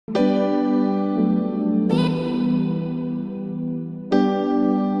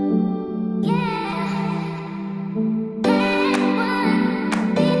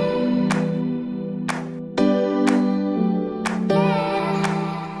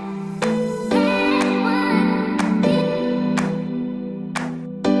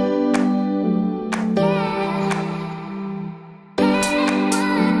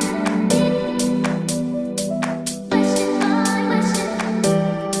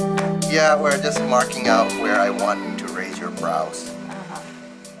Yeah, we're just marking out where I want to raise your brows.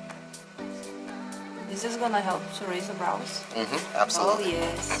 Is this gonna help to raise the brows? Absolutely. Oh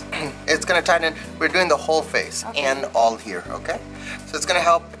yes. It's gonna tighten. We're doing the whole face and all here, okay? So it's gonna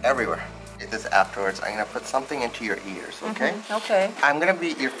help everywhere. This afterwards, I'm gonna put something into your ears, okay? Okay.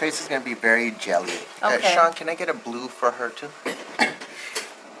 Your face is gonna be very jelly. Okay. Sean, can I get a blue for her too?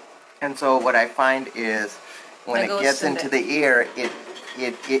 And so what I find is when it gets into the ear, it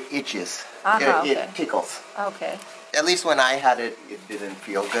itches. It tickles. Okay. At least when I had it, it didn't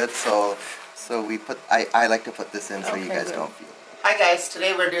feel good. So I like to put this in so you guys don't feel it. Hi guys,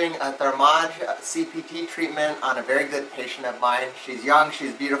 today we're doing a THERMAGE CPT treatment on a very good patient of mine. She's young,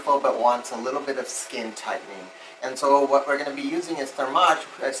 she's beautiful, but wants a little bit of skin tightening. And so what we're going to be using is THERMAGE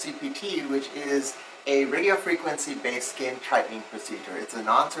CPT, which is a radiofrequency based skin tightening procedure. It's a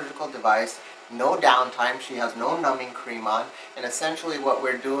non-surgical device, no downtime, she has no numbing cream on, and essentially what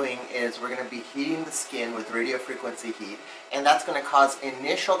we're doing is we're going to be heating the skin with radiofrequency heat, and that's going to cause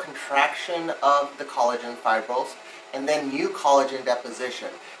initial contraction of the collagen fibrils and then new collagen deposition.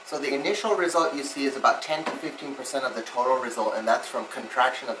 So the initial result you see is about 10 to 15% of the total result, and that's from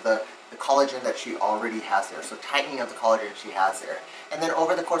contraction of the collagen that she already has there, so tightening of the collagen she has there. And then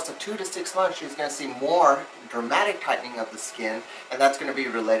over the course of 2 to 6 months, she's going to see more dramatic tightening of the skin, and that's going to be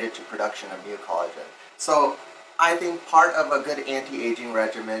related to production of new collagen. So I think part of a good anti-aging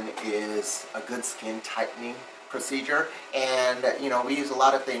regimen is a good skin tightening procedure, and we use a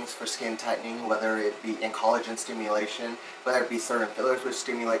lot of things for skin tightening, whether it be in collagen stimulation, whether it be certain fillers which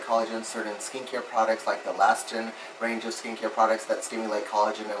stimulate collagen, certain skincare products like the elastin range of skincare products that stimulate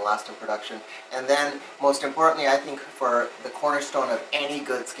collagen and elastin production, and then most importantly, I think for the cornerstone of any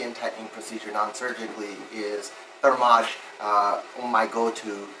good skin tightening procedure non-surgically is THERMAGE, my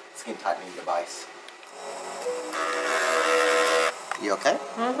go-to skin tightening device. You okay?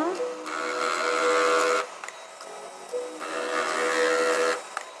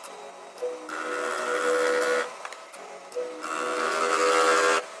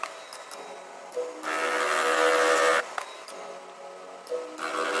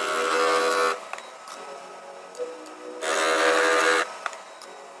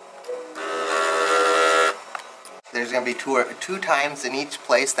 There's going to be two times in each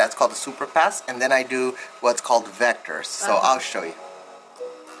place. That's called a super pass, and then I do what's called vectors. So I'll show you.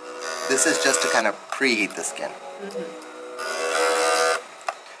 This is just to kind of preheat the skin.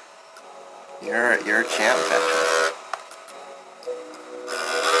 You're a champ, Petra.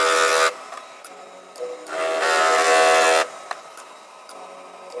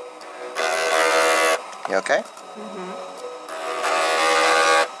 You okay?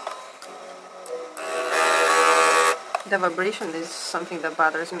 The vibration is something that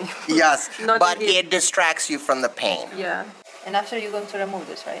bothers me. Yes, but it distracts you from the pain. Yeah. And after you're going to remove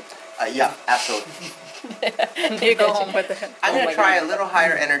this, right? Yeah, absolutely. You go home with it. I'm going to try a little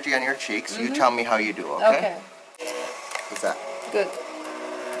higher energy on your cheeks. You tell me how you do, okay? Okay. What's that? Good.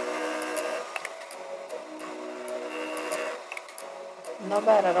 Not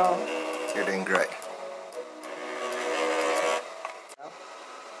bad at all. You're doing great.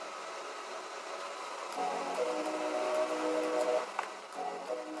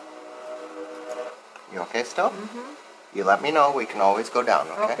 You okay still? You let me know. We can always go down,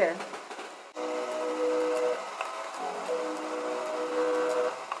 okay? Okay.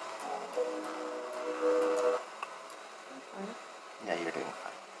 Yeah, you're doing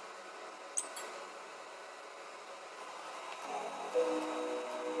fine.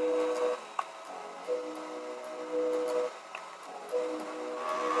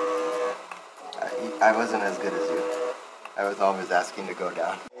 I wasn't as good as you. I was always asking to go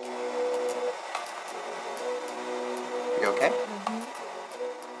down. You okay?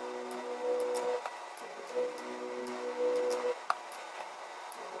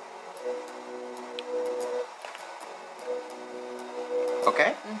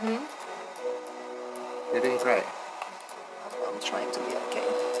 Okay? You're doing great. I'm trying to be okay.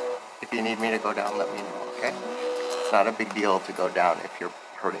 If you need me to go down, let me know, okay? It's not a big deal to go down if you're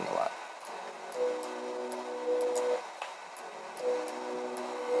hurting a lot.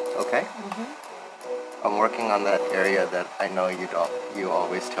 Okay? I'm working on that area that I know you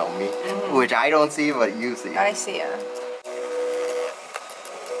always tell me, which I don't see, but you see. I see it.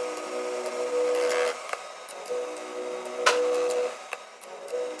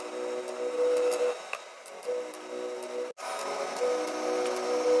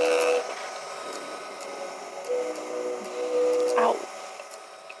 Ow.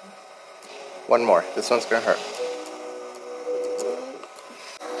 One more. This one's gonna hurt.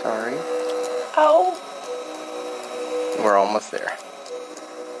 Sorry. Ow. We're almost there.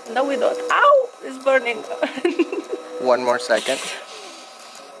 No, we don't. Ow! It's burning. One more second.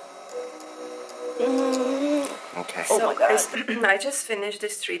 Okay. So guys, I just finished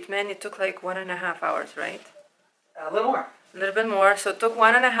this treatment. It took like 1.5 hours, right? A little more. A little bit more. So it took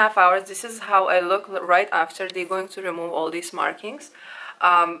 1.5 hours. This is how I look right after they're going to remove all these markings.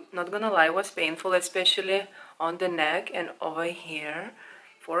 Not gonna lie, it was painful, especially on the neck and over here.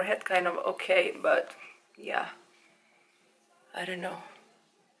 Forehead kind of okay, but yeah, I don't know.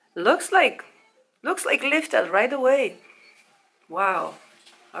 Looks like lifted right away. Wow.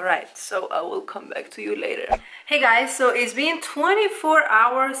 All right, so I will come back to you later. Hey guys, so it's been 24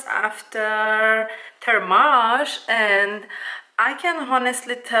 hours after THERMAGE, and I can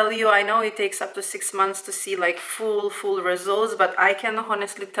honestly tell you, I know it takes up to 6 months to see like full results, but I can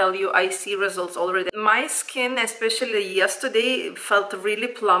honestly tell you I see results already. My skin, especially yesterday, felt really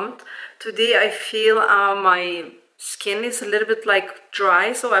plumped. Today I feel my skin is a little bit like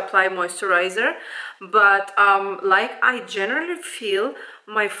dry, so I apply moisturizer. But like I generally feel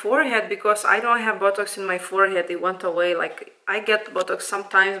my forehead, because I don't have Botox in my forehead, it went away. Like I get Botox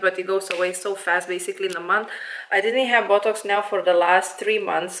sometimes, but it goes away so fast, basically in a month. I didn't have Botox now for the last 3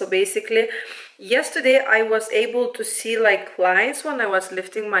 months. So basically yesterday I was able to see like lines when I was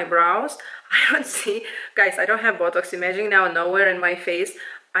lifting my brows. I don't see, guys, I don't have Botox. Imagine now nowhere in my face.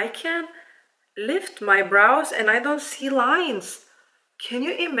 I can lift my brows and I don't see lines. Can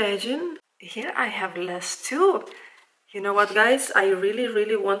you imagine? Here I have less too. You know what, guys, I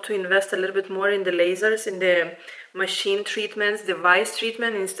really want to invest a little bit more in the lasers, in the machine treatments, device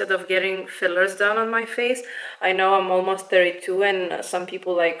treatment, instead of getting fillers done on my face. I know I'm almost 32 and some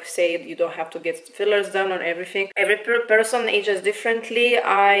people like say you don't have to get fillers done on everything. Every person ages differently.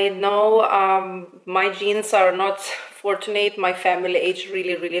 I know my genes are not fortunate. My family aged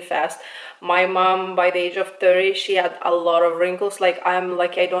really fast. My mom, by the age of 30, she had a lot of wrinkles. Like I'm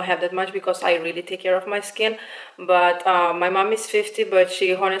lucky I don't have that much because I really take care of my skin. But my mom is 50, but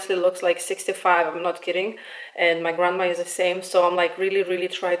she honestly looks like 65. I'm not kidding. And my grandma is the same. So I'm like really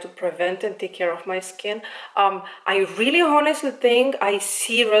try to prevent and take care of my skin. I really honestly think I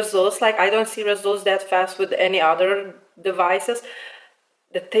see results. Like I don't see results that fast with any other devices.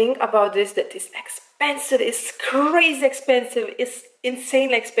 The thing about this that is expensive, is crazy expensive, it's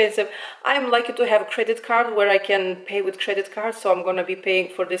insanely expensive. I'm lucky to have a credit card where I can pay with credit card, so I'm gonna be paying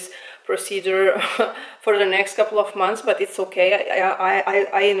for this procedure for the next couple of months, but it's okay.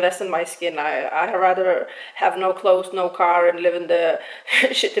 I invest in my skin. I rather have no clothes, no car, and live in the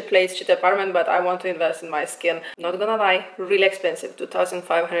shitty place, shitty apartment, but I want to invest in my skin. Not gonna lie, really expensive.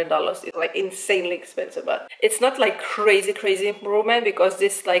 $2,500 is like insanely expensive, but it's not like crazy improvement, because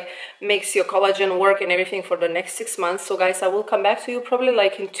this like makes your collagen work and everything for the next 6 months. So guys, I will come back to you probably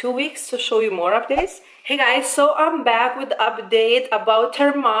like in 2 weeks to show you more updates. Hey guys, so I'm back with the update about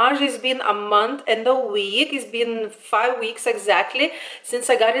THERMAGE. It's been a month and a week. It's been 5 weeks exactly since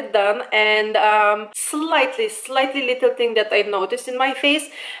I got it done, and slightly little thing that I noticed in my face.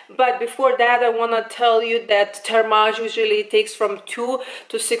 But before that, I want to tell you that THERMAGE usually takes from 2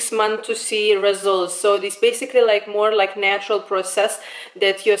 to 6 months to see results. So this basically like more like natural process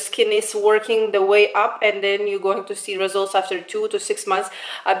that your skin is working the way up, and then you're going to see results after 2 to 6 months.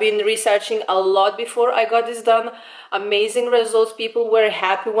 I've been researching a lot before I got this done. Amazing results. People were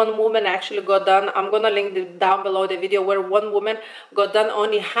happy. One woman actually got done. I'm gonna link down below the video where one woman got done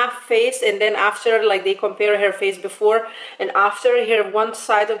only half face, and then after like they compare her face before and after, her one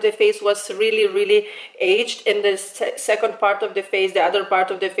side of the face was really aged, and the second part of the face, the other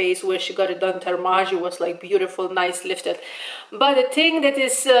part of the face where she got it done THERMAGE, was like beautiful, nice, lifted. But the thing that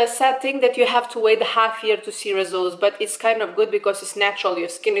is sad thing that you have to wait half year to see results, but it's kind of good because it's natural. Your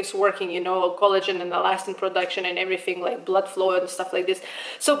skin is working, you know, collagen and elastin production and everything, like blood flow and stuff like this.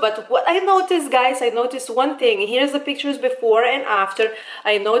 So but what I noticed, guys, I noticed one thing. Here's the pictures before and after.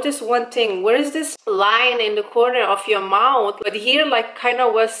 I noticed one thing. Where is this line in the corner of your mouth? But here like kind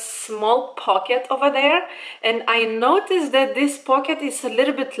of was small pocket over there, and I noticed that this pocket is a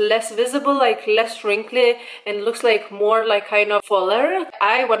little bit less visible, like less wrinkly, and looks like more like kind of fuller.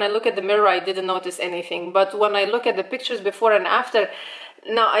 When I look at the mirror, I didn't notice anything, but when I look at the pictures before and after,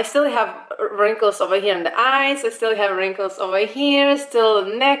 now I still have wrinkles over here in the eyes, I still have wrinkles over here, still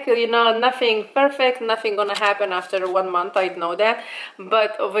neck, you know, nothing perfect, nothing gonna happen after 1 month, I know that.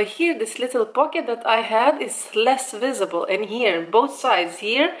 But over here, this little pocket that I had is less visible, and here, both sides,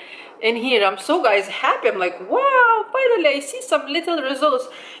 here and here. I'm so, guys, happy. I'm like, wow, finally I see some little results.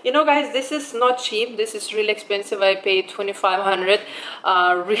 You know, guys, this is not cheap. This is really expensive. I paid $2,500.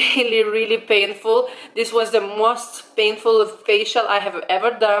 Really painful. This was the most painful facial I have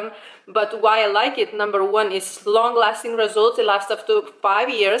ever done. But why I like it, number one, is long-lasting results. It lasts up to 5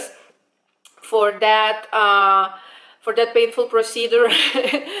 years. For that painful procedure,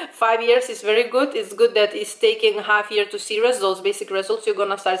 5 years is very good. It's good that it's taking half year to see results. Basic results you're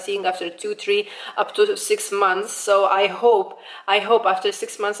gonna start seeing after 2, 3, up to 6 months. So I hope after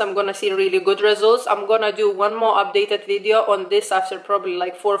 6 months I'm gonna see really good results. I'm gonna do one more updated video on this after probably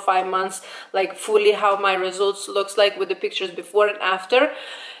like 4 or 5 months, like fully how my results looks like with the pictures before and after.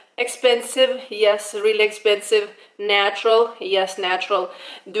 Expensive, yes, really expensive. Natural, yes, natural.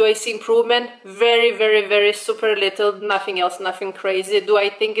 Do I see improvement? Very, very, very super little. Nothing else, nothing crazy. Do I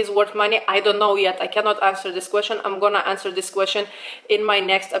think it's worth money? I don't know yet. I cannot answer this question. I'm gonna answer this question in my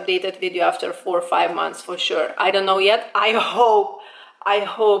next updated video after 4 or 5 months for sure. I don't know yet. I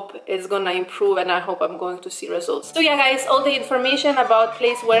hope it's gonna improve, and I hope I'm going to see results. So yeah guys, all the information about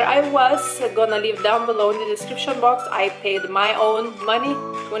place where I was gonna leave down below in the description box. I paid my own money,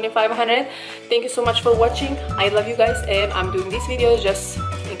 $2,500. Thank you so much for watching. I love you guys, and I'm doing this video just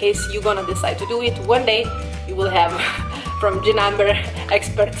in case you're gonna decide to do it. One day you will have from Amber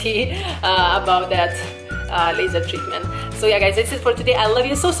expertise about that laser treatment. So yeah guys, that's it for today. I love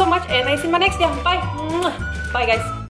you so much, and I see you in my next video. Bye. Bye guys.